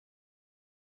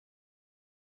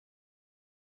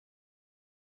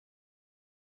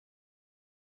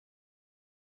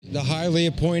The highly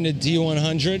appointed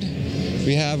D100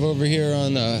 we have over here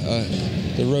on the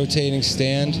rotating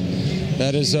stand.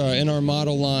 That is in our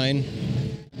model line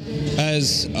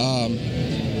as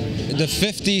the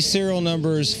 50 serial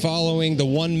numbers following the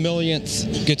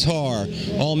 1/1,000,000th guitar,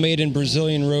 all made in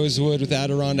Brazilian rosewood with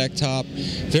Adirondack top.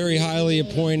 Very highly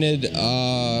appointed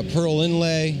pearl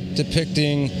inlay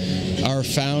depicting our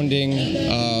founding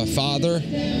father,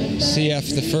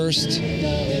 CF the First.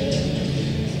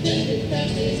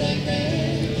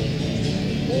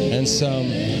 And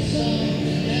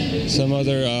some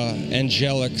other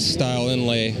angelic style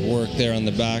inlay work there on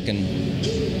the back and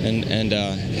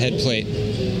head plate.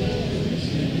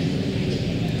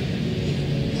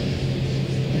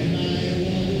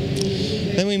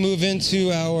 Then we move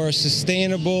into our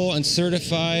sustainable and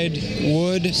certified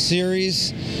wood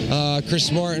series.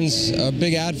 Chris Martin's a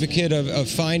big advocate of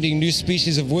finding new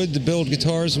species of wood to build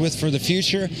guitars with for the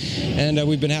future, and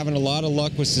we've been having a lot of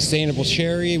luck with sustainable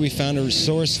cherry. We found a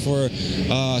source for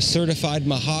certified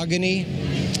mahogany,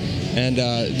 and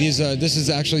this is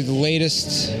actually the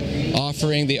latest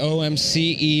offering, the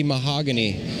OMCE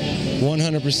Mahogany,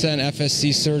 100%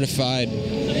 FSC certified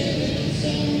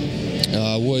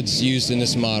woods used in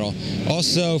this model.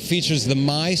 Also features the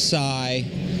MySci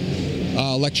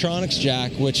electronics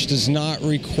jack, which does not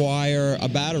require a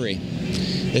battery.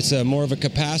 It's more of a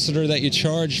capacitor that you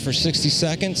charge for 60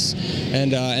 seconds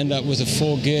and end up with a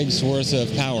full gig's worth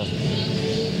of power.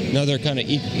 Another kind of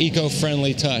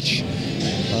eco-friendly touch.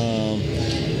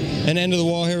 And end of the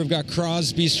wall here, we've got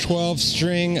Crosby's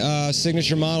 12-string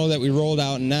signature model that we rolled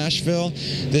out in Nashville.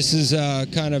 This is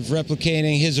kind of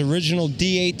replicating his original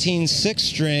D18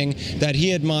 6-string that he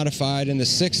had modified in the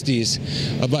 60s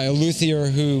by a luthier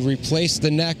who replaced the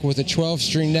neck with a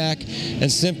 12-string neck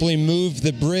and simply moved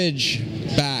the bridge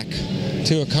back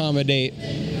to accommodate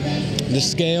the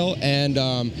scale. And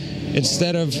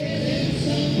instead of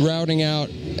routing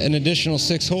out an additional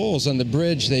 6 holes on the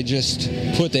bridge, they just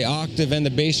put the octave and the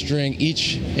bass string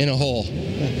each in a hole.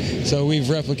 So we've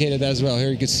replicated that as well. Here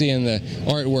you can see in the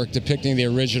artwork depicting the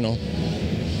original.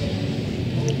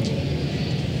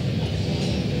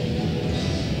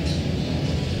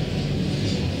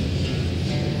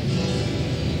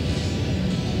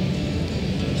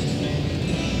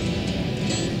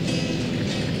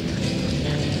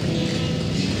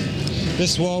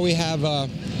 This wall we have a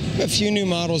few new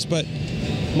models, but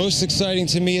most exciting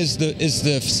to me is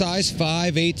the size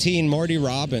 5 18 Marty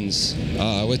Robbins,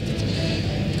 with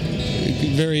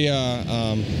very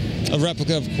a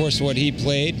replica, of course, what he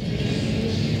played,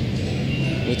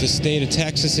 with the state of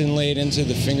Texas inlaid into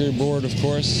the fingerboard, of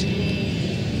course.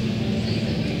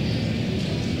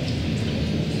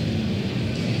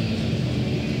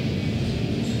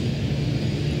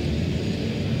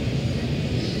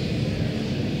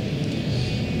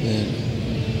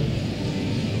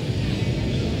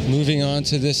 Moving on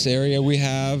to this area, we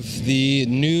have the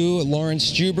new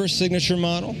Laurence Juber signature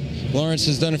model. Laurence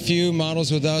has done a few models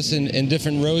with us in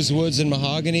different rosewoods and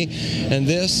mahogany, and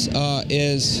this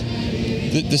is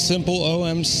the simple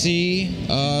OMC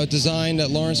design that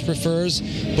Laurence prefers,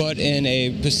 but in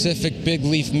a Pacific big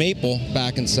leaf maple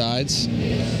back and sides.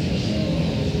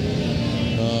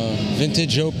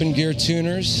 Vintage open gear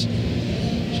tuners,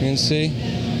 as you can see.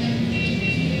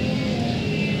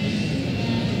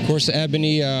 Of course,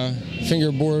 ebony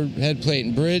fingerboard head plate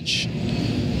and bridge,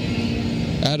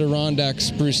 Adirondack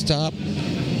spruce top,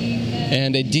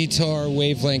 and a D-tar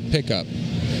wavelength pickup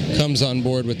comes on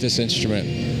board with this instrument.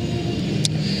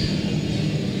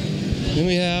 Then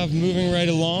we have, moving right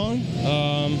along,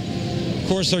 of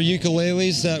course, our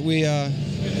ukuleles that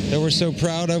we're so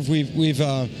proud of. We've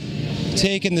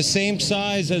taken the same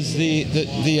size as the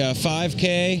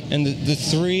 5K and the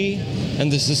 3 and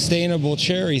the sustainable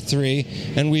cherry 3,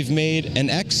 and we've made an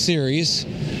X series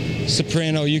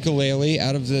soprano ukulele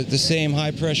out of the same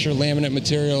high pressure laminate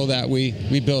material that we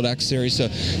build X series. So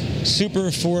super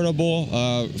affordable.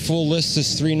 Full list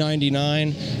is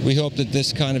 $399. We hope that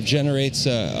this kind of generates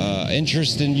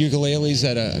interest in ukuleles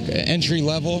at an entry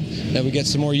level, that we get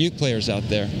some more uke players out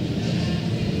there.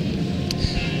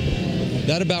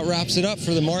 That about wraps it up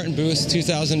for the Martin Booth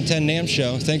 2010 NAMM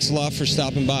show. Thanks a lot for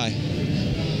stopping by.